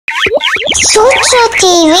ChuChu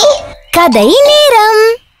TV கதை நேரம்.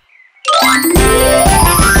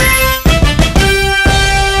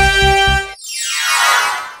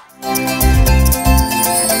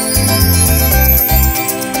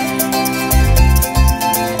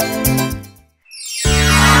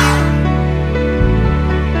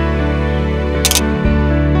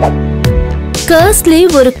 கர்ஸ்லி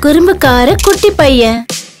ஒரு குறும்புக்கார குட்டி பையன்.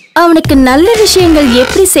 அவனுக்கு நல்ல விஷயங்கள்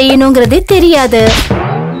எப்படி செய்யணுங்கிறதே தெரியாது.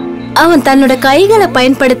 அவன் தன்னோட கைகளை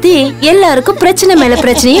பயன்படுத்தி எல்லாருக்கும் பிரச்சனை மேல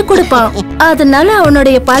பிரச்சனையை கொடுப்பான். அதனால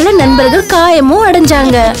அவனுடைய பல நண்பர்கள் காயமும்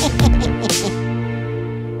அடைஞ்சாங்க.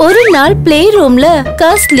 ஒரு நாள் பிளே ரூம்ல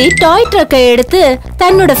கர்ஸ்லி டாய் ட்ரக்கை எடுத்து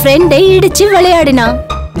தன்னோட ஃப்ரெண்டை இடிச்சு விளையாடினான்.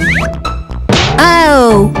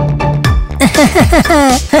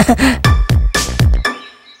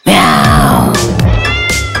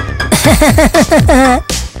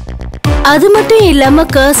 அது மட்டும் இல்லாம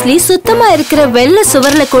கர்ஸ்லி சுத்தமா இருக்கிற வெள்ளை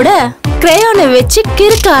சுவர்ல கூட கிரேயானை வச்சு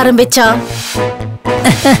கிறுக்க ஆரம்பிச்சான்.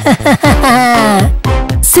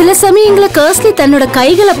 சில சமயங்கள கர்ஸ்லி தன்னோட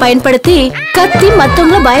கைகளை பயன்படுத்தி கத்தி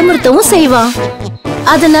மத்தவங்கள பயமுறுத்தவும் செய்வான்.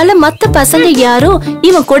 அதனால மத்த பசங்க யாரும்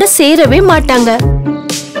இவன் கூட சேரவே மாட்டாங்க.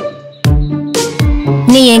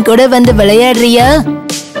 நீ என் கூட வந்து விளையாடுறியா?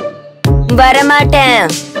 வரமாட்டேன்.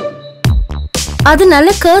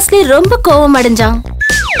 அதனால கர்ஸ்லி ரொம்ப கோபம் அடைஞ்சான்.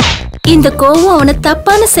 இந்த கோபம் அவனை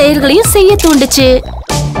தப்பான செயல்களையும் செய்ய தூண்டுச்சு.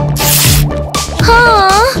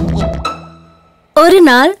 ஒரு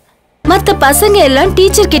நாள் மத்த பசங்க எல்லாம்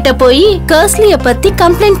டீச்சர் கிட்ட போய் கர்ஸ்லிய பத்தி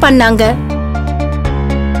கம்ப்ளைண்ட் பண்ணாங்க.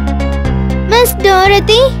 மிஸ்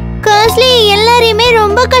டோரதி, கர்ஸ்லி எல்லாரையுமே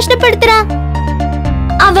ரொம்ப கஷ்டப்படுத்துறான்.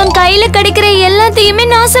 அவன் கையில கிடைக்கிற எல்லாத்தையுமே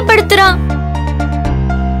நாசப்படுத்துறான்.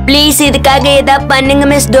 ப்ளீஸ் இதுக்காக ஏதாவது பண்ணுங்க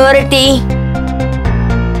மிஸ் டோரதி.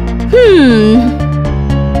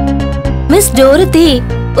 மிஸ் டோரதி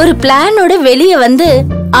ஒரு பிளானோட வெளியே வந்து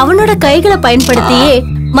அவனோட கைகளை பயன்படுத்தியே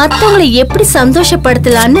மத்தவங்களை எப்படி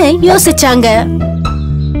சந்தோஷப்படுத்தலான்னு யோசிச்சாங்க.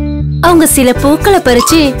 அவங்க சில பூக்களை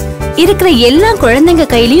பறிச்சு இருக்கிற எல்லா குழந்தைங்க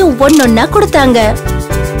கையிலயும் ஒன்னொன்னா கொடுத்தாங்க.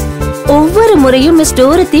 ஒவ்வொரு முறையும் மிஸ்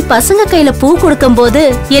டோரதி பசங்க கையில பூ கொடுக்கும் போது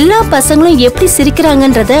எல்லா பசங்களும் எப்படி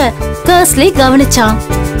சிரிக்கிறாங்கன்றத கர்ஸ்லி கவனிச்சான்.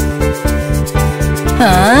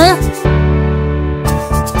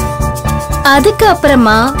 அதுக்கு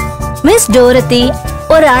அப்புறமா மிஸ் டோரதி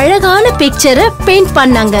ஒரு அழகான பிக்சரை பெயிண்ட்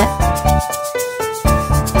பண்ணாங்க.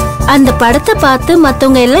 அந்த படத்தை பார்த்து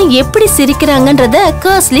மத்தவங்க எல்லாம் எப்படி சிரிக்கிறாங்கன்றத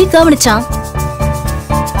கர்ஸ்லி கவனிச்சான்.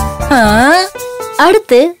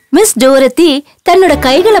 அடுத்து மிஸ் டோரதி தன்னோட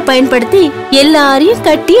கைகளை பயன்படுத்தி எல்லாரையும்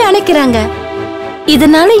கட்டி அணைக்கிறாங்க.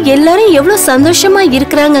 இதனால எல்லாரும் எவ்வளவு சந்தோஷமா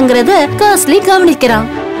இருக்கிறாங்கங்கறத கர்ஸ்லி கவனிக்கிறான்.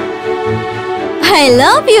 I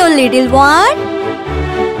love you little one.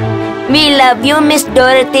 We love you miss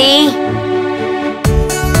டோரதி.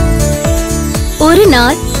 ஒரு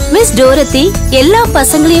நாள் மிஸ் டோரதி எல்லா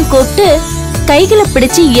பசங்களையும் கூப்பிட்டு கைகளை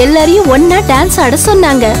பிடிச்சு எல்லாரையும் ஒன்னா டான்ஸ் ஆட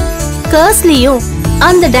சொன்னாங்க. கர்ஸ்லியும்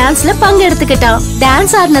அந்த டான்ஸ்ல பங்கெடுத்துக்கிட்டான்.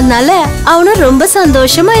 டான்ஸ் ஆடினதுனால அவனும் ரொம்ப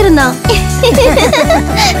சந்தோஷமா இருந்தான்.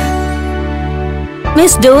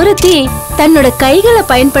 மிஸ் டோரதி தன்னோட கைகளை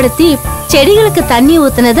பயன்படுத்தி செடிகளுக்கு தண்ணி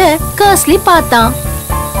ஊத்துனத கர்ஸ்லி பார்த்தான்.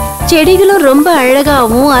 செடிகளும் ரொம்ப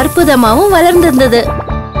அழகாவும் அற்புதமாவும் வளர்ந்திருந்தது.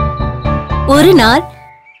 ஒரு நாள்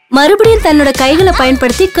மறுபடியும் தன்னோட கைகளை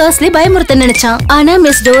பயன்படுத்தி கர்ஸ்லி பயமுறுத்த நினைச்சான். ஆனா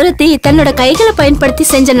மிஸ் டோரதி தன்னோட கைகளை பயன்படுத்தி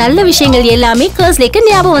செஞ்ச நல்ல விஷயங்கள் எல்லாமே கர்ஸ்லிக்கு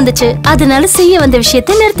ஞாபகம் வந்துச்சு. அதனால செய்ய வந்த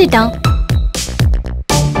விஷயத்தை நிறுத்திட்டான்.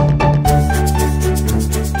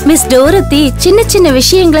 மிஸ் டோரதி சின்ன சின்ன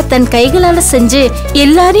விஷயங்களை தன் கைகளால செஞ்சு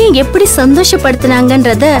எல்லாரையும் எப்படி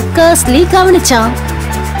சந்தோஷப்படுத்தினாங்கன்றத கர்ஸ்லி கவனிச்சான்.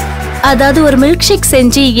 அதாவது ஒரு மில்க் ஷேக்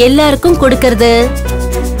செஞ்சு எல்லாருக்கும் கொடுக்கறது,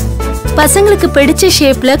 பசங்களுக்கு பிடிச்ச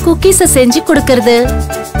ஷேப்ல குக்கீஸ செஞ்சு கொடுக்கறது,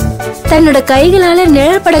 தன்னோட கைகளால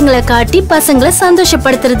நிழற்படங்களை காட்டி பசங்களை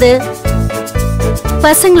சந்தோஷப்படுத்துறது,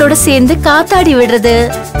 பசங்களோட சேர்ந்து காத்தாடி விடுறது,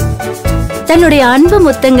 தன்னுடைய அன்பு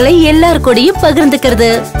முத்தங்களை எல்லார் கூடயும்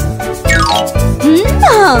பகிர்ந்துக்கிறது.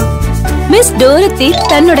 மிஸ் டோரதி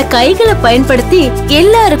தன்னோட கைகளை பயன்படுத்தி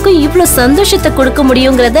எல்லாருக்கும் இவ்வளவு சந்தோஷத்தை கொடுக்க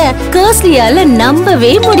முடியுங்கிறத கர்ஸ்லியால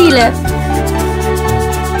நம்பவே முடியல.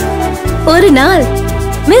 ஒரு நாள்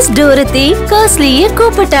மிஸ் டோரதி கர்ஸ்லிய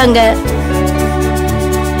கூப்பிட்டாங்க.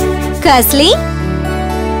 கர்ஸ்லி,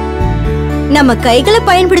 நம்ம கைகளை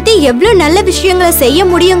பயன்படுத்தி எவ்வளவு நல்ல விஷயங்களை செய்ய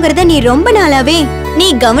முடியுங்கிறத நீ ரொம்ப நாளாவே நீ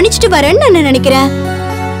கவனிச்சுட்டு வரேன்னு நான் நினைக்கிறேன்.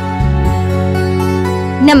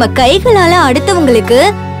 நம்ம கைகளால அடுத்தவங்களுக்கு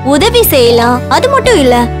உதவி செய்யலாம். அது மட்டும்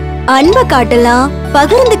இல்ல, அன்பை காட்டலாம்,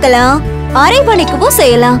 பகிர்ந்துக்கலாம், அரவணைக்கவும்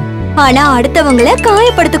செய்யலாம். ஆனா அடுத்தவங்களை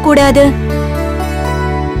காயப்படுத்த கூடாது.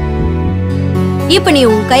 இப்ப நீ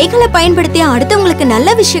உன் கைகளை பயன்படுத்தி அடுத்தவங்களுக்கு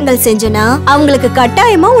நல்ல விஷயங்கள் செஞ்சனா அவங்களுக்கு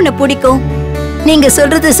கட்டாயமா உன்னை பிடிக்கும். நீங்க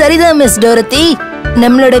சொல்றது சரிதான் மிஸ் டோரத்தி.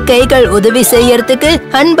 நம்மளோட கைகள் உதவி செய்யறதுக்கு,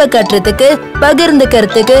 அன்பை காட்டுறதுக்கு,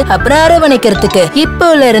 பகிர்ந்துக்கிறதுக்கு, அப்புறம் அரவணைக்கிறதுக்கு.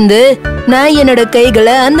 இப்போல இருந்து நான் என்னோட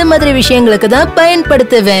கைகளை அந்த மாதிரி விஷயங்களுக்கு தான்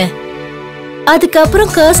பயன்படுத்துவேன். அதுக்கப்புறம்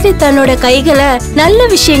கர்ஸ்லி தன்னோட கைகளை நல்ல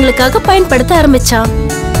விஷயங்களுக்காக பயன்படுத்த ஆரம்பிச்சான்.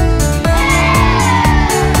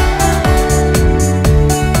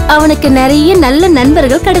 அவனுக்கு நிறைய நல்ல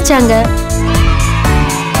நண்பர்கள் கிடைச்சாங்க.